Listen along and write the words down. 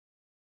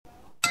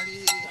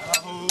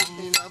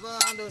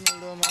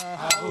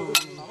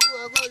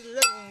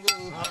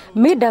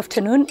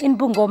Mid-afternoon in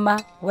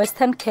Bungoma,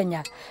 Western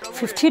Kenya,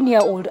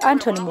 15-year-old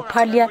Anthony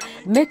Mupalia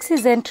makes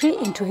his entry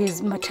into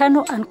his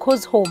maternal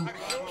uncle's home.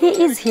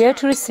 He is here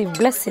to receive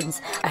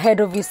blessings ahead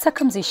of his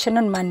circumcision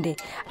on Monday.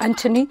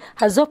 Anthony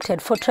has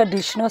opted for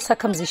traditional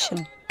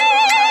circumcision.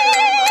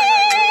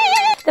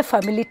 The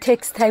family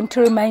takes time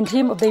to remind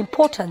him of the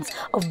importance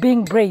of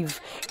being brave.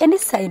 Any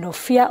sign of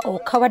fear or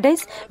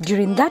cowardice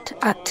during that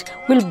act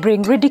will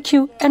bring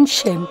ridicule and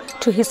shame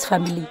to his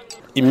family.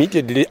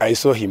 Immediately I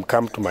saw him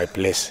come to my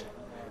place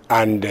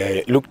and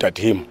looked at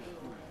him.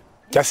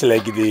 Just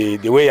like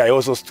the way I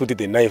also stood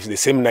the knife, the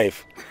same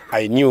knife,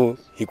 I knew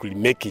he could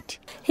make it.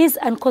 His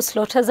uncle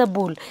slaughters a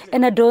bull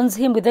and adorns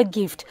him with a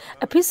gift,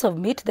 a piece of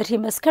meat that he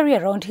must carry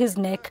around his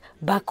neck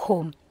back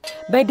home.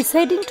 By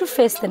deciding to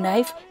face the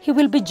knife, he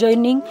will be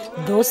joining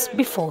those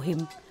before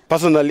him.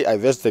 Personally, I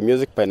versed the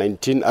music by around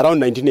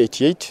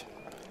 1988,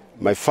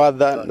 my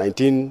father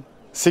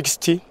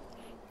 1960,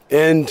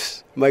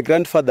 and my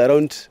grandfather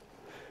around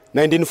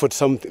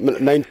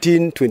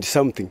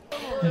 1920-something.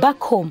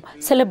 Back home,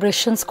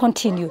 celebrations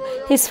continue.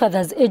 His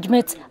father's age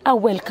mates are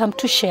welcome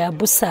to share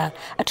busa,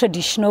 a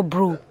traditional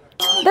brew.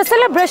 The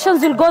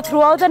celebrations will go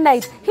throughout the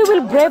night. He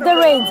will brave the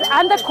rains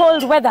and the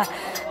cold weather.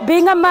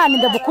 Being a man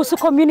in the Bukusu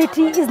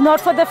community is not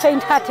for the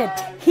faint-hearted.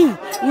 He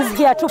is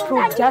here to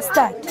prove just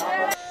that.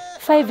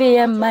 5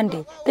 a.m.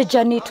 Monday, the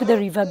journey to the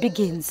river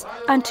begins.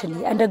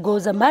 Anthony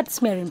undergoes a mud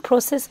smearing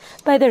process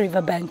by the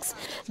riverbanks.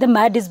 The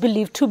mud is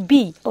believed to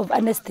be of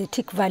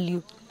anesthetic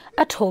value.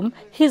 At home,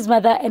 his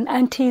mother and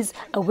aunties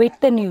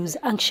await the news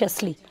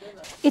anxiously.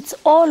 It's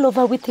all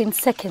over within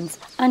seconds.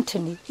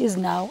 Anthony is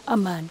now a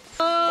man.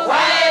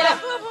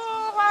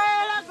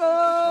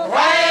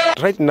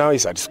 Right now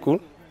he's at school.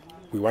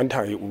 We want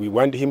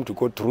him to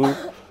go through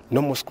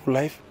normal school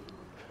life.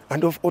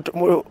 And of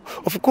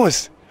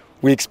course,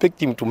 we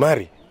expect him to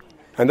marry.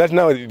 And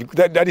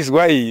that is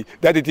why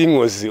that thing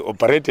was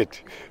operated.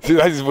 So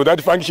that is for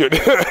that function.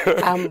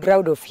 I'm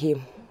proud of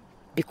him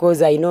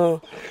because I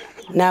know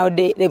now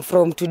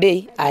from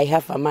today I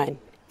have a man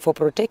for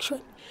protection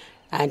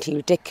and he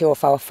will take care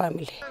of our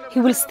family.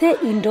 He will stay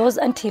indoors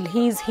until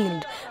he is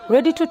healed,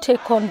 ready to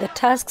take on the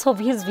tasks of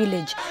his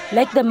village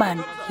like the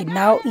man he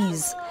now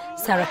is.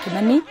 Sarah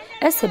Kimani,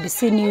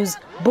 SABC News,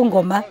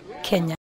 Bungoma, Kenya.